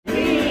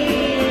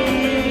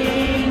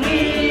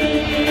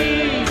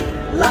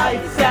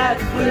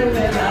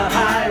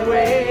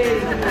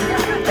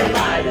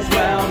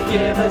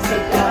was a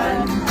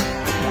gun.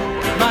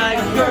 My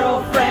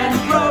girlfriend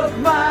broke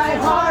my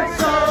heart,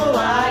 so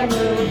I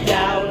moved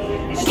out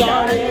and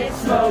started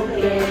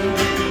smoking.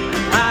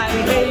 I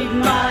hate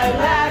my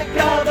lack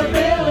of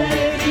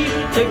ability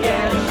to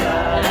get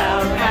shut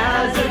out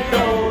as a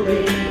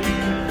goalie.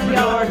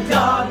 Your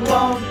dog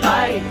won't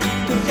bite,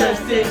 he's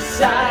just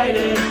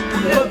excited.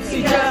 Oops,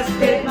 he just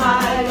hit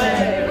my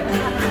leg.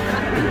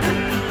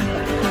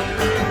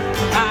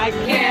 I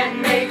can't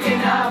make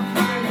enough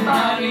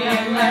money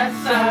unless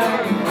I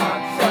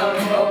work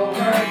some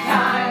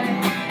overtime.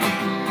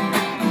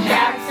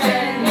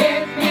 Jaxon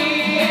hit me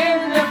in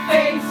the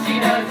face, he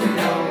doesn't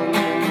know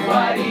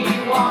what he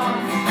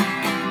wants.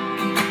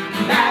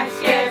 Max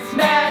gets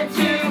mad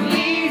too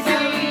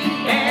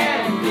easily,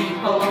 and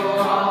people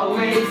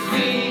always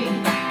speed.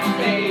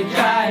 They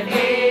drive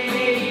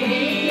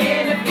 80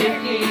 in a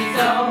 50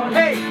 zone.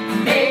 Hey,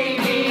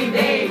 maybe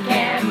they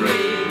can't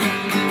breathe.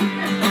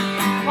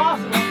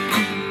 Possible.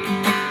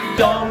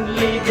 Don't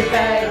leave your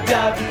bagged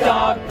up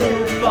dog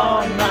poop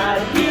on my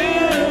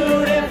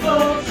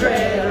beautiful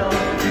trail.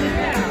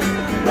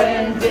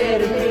 When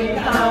did it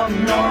become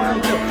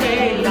normal to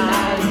pay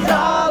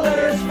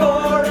 $9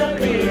 for a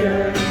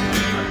beer?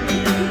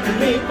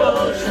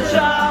 People should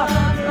shop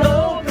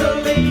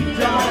locally,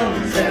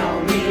 don't tell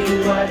me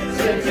what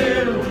to do.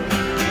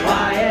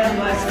 Why am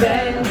I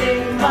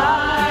spending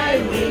my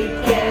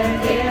weekend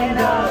in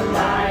the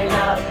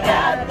lineup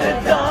at the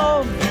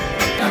Dome?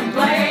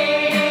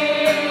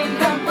 Complain,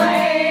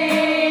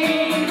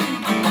 complain,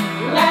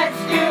 let's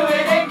do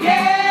it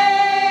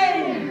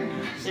again.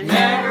 There's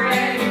never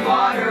any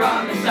water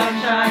on the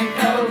Sunshine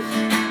Coast,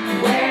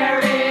 where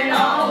it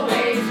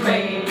always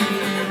rains.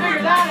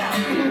 Figure that out.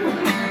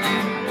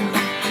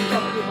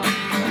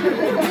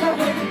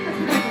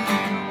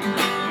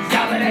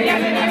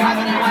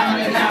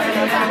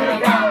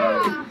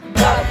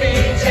 Puffy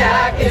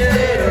jackets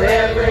litter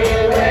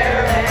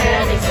everywhere,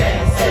 and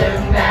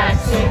expensive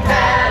maxi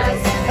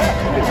pads.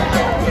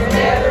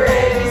 Never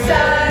any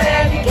sun,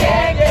 and you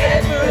can't get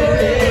food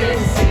in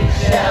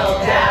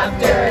seashells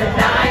after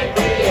 9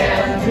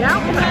 p.m.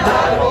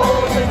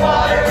 Potholes and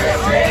water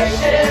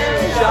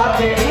restrictions,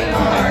 shopping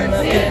carts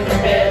in the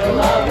middle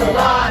of the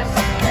lot.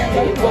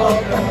 People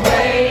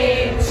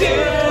complain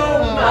too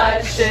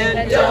much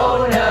and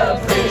don't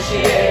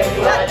appreciate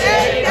what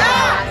they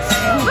got.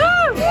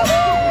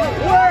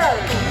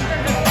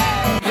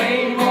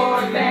 Way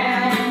more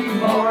than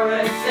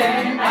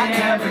Morrison, I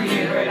never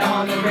hear it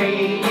on the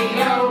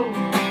radio.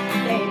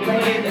 They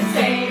play the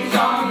same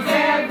songs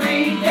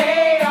every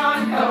day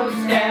on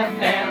Coast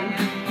FM,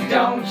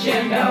 don't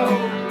you know?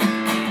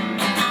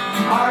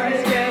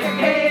 Artists get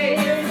paid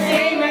the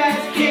same as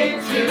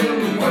kids who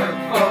work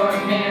for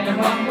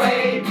minimum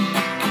wage.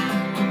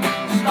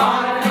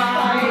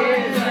 Spotify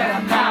is a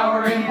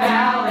power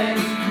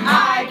imbalance.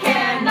 I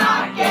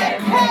cannot get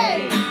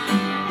paid.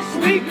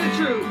 Speak the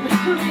truth.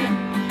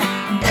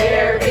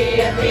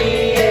 Airbnb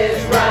is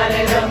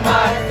running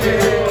amok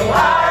through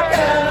our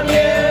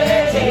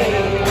community.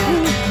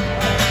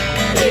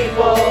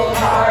 People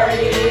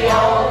party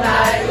all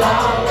night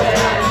long when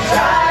I'm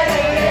trying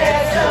to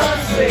get some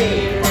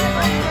sleep.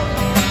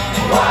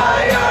 Why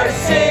are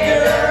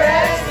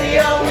cigarettes the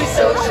only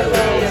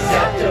socially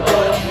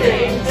acceptable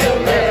thing to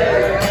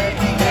litter?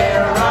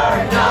 There are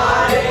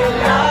not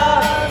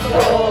enough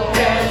gold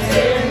pens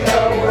in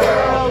the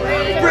world.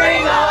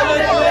 Bring on the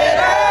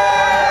glitter!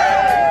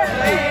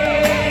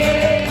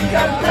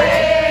 Complain,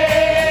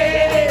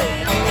 complain,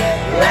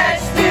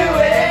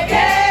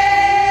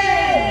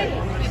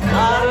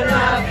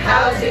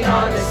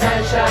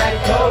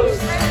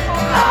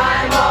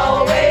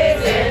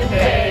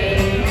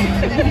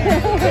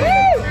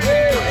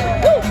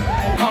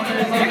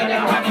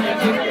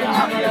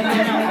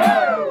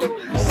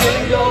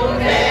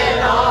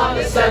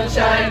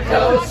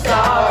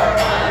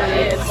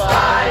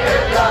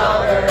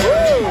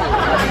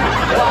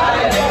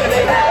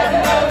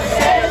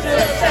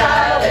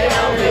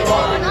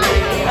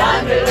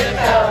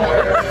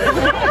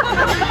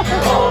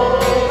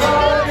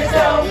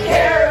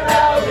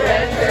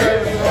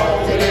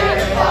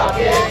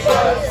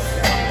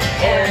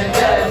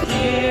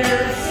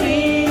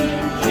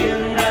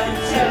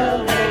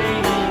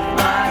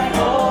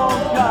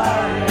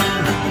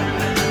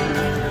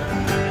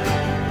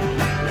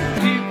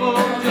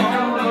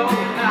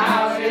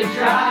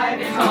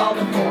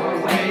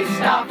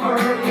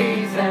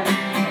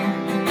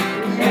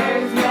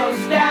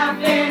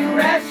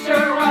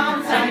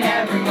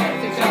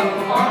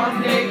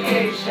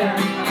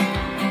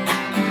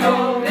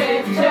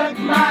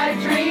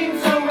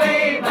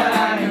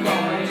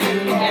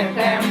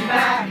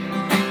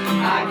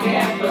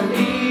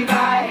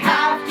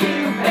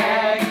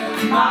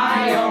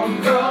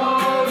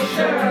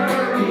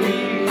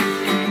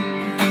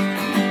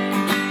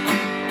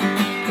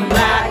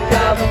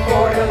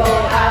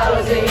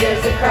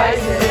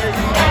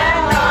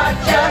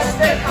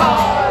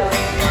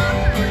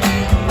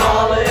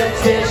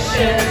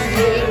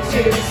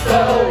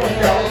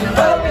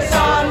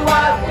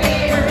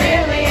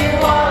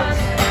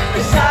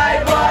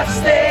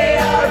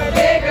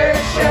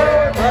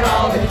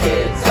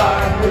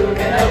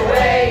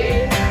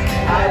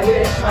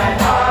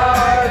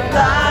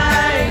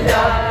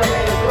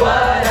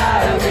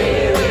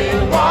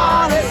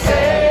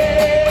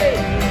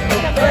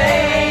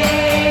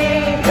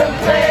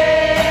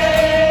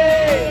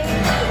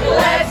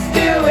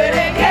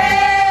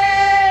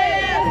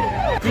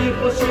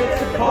 should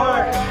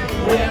support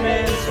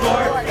women's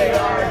sports. They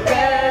are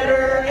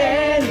better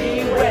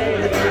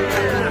anyway.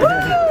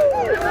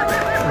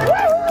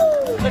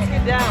 Let's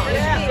get down.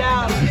 Let's get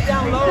down. Get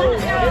down low.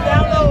 Get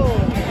down low.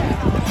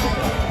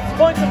 Let's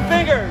point some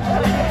fingers.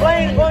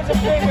 Blaine, point some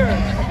fingers.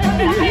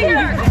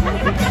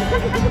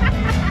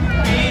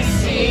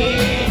 BC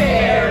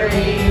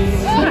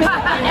Berries, you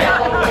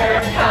know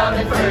we're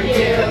coming for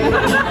you.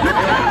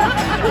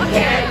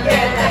 Can't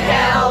get the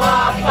hell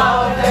off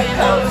of the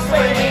coast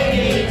when we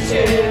need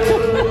to.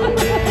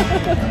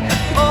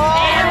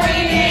 And we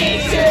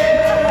need to.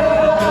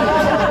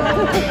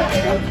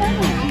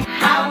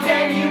 How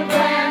can you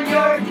plan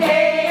your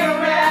day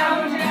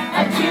around a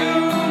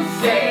two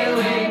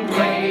sailing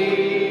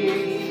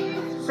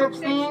wave?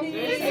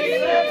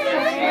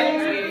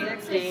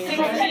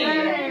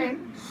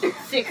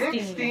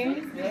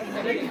 16.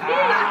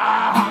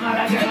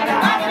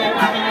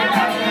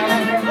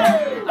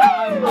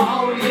 I'm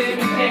always in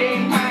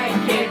pain. My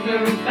kid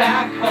moved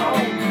back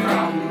home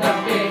from the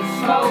big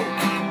smoke.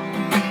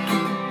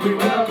 We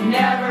will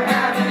never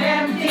have an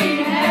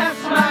empty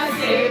nest. My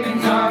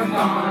savings are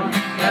gone.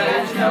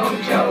 That's no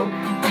joke.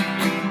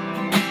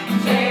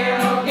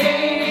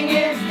 Tailgating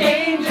is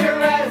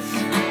dangerous.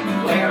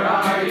 Where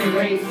are you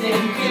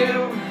racing to?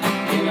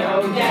 You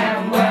know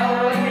damn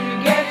well when you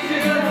get to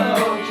the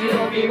boat,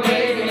 you'll be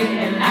waiting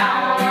an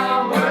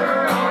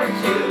hour or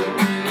two.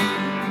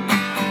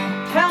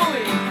 Tell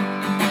me,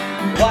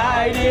 Why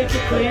did you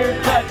clear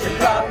cut your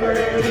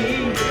property?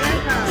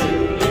 Do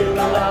you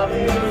love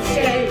your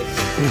skates?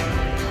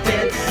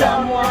 Did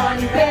someone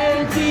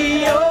bend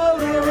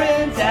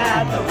deodorant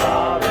at the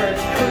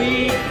Roberts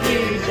Creek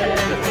region?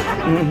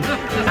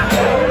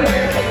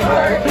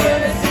 Work in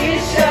the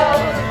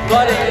seashells,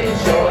 but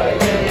enjoy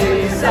the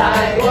new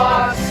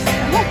sidewalks.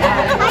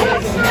 At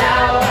least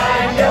now I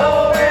know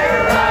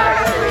where I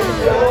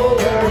should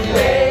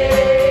rollerblade.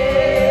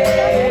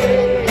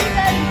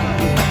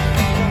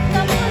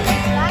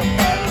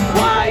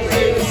 Why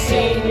do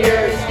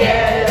seniors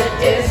get a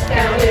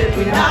discount if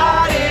we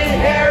not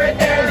inherit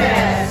their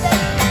mess?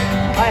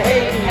 I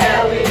hate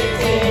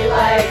LED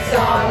lights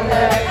on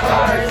the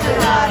cars and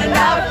not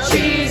enough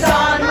cheese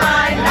on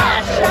my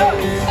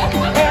nachos.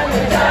 And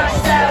the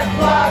ducks that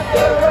block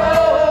the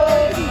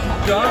road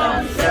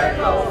drum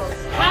circles.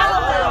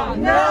 Hell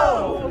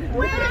no!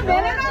 Wait a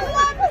minute, I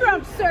love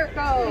drum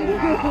circles.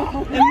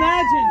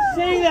 imagine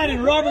saying that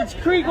in Roberts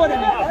Creek. What,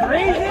 am I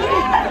crazy?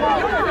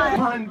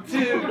 1,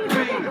 2,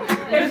 3.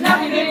 There's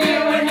nothing to do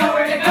and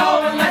nowhere to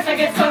go unless I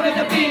get stoned at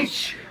the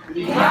beach.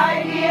 The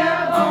idea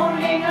of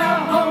owning a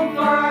home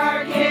for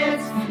our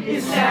kids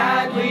is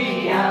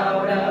sadly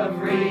out of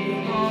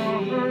reach.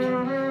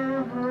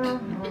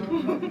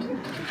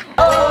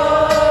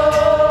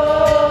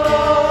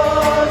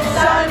 Oh,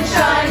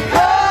 sunshine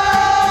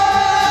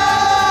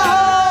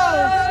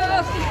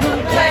coast,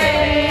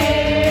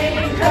 complain,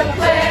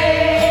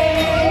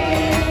 complain.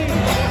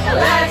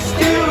 Let's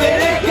do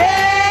it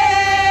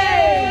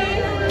again.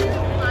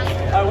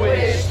 I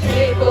wish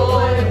people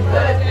would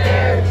put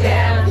their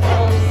damn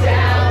phones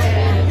down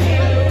and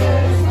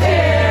use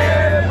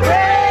their brain.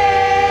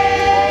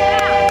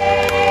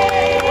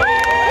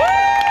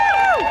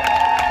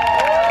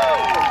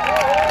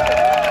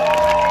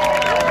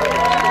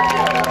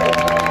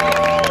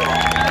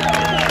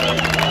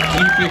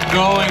 Keep it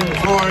going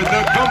for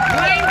the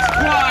Complaints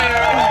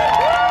Choir.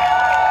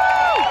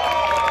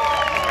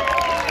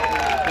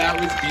 That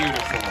was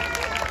beautiful.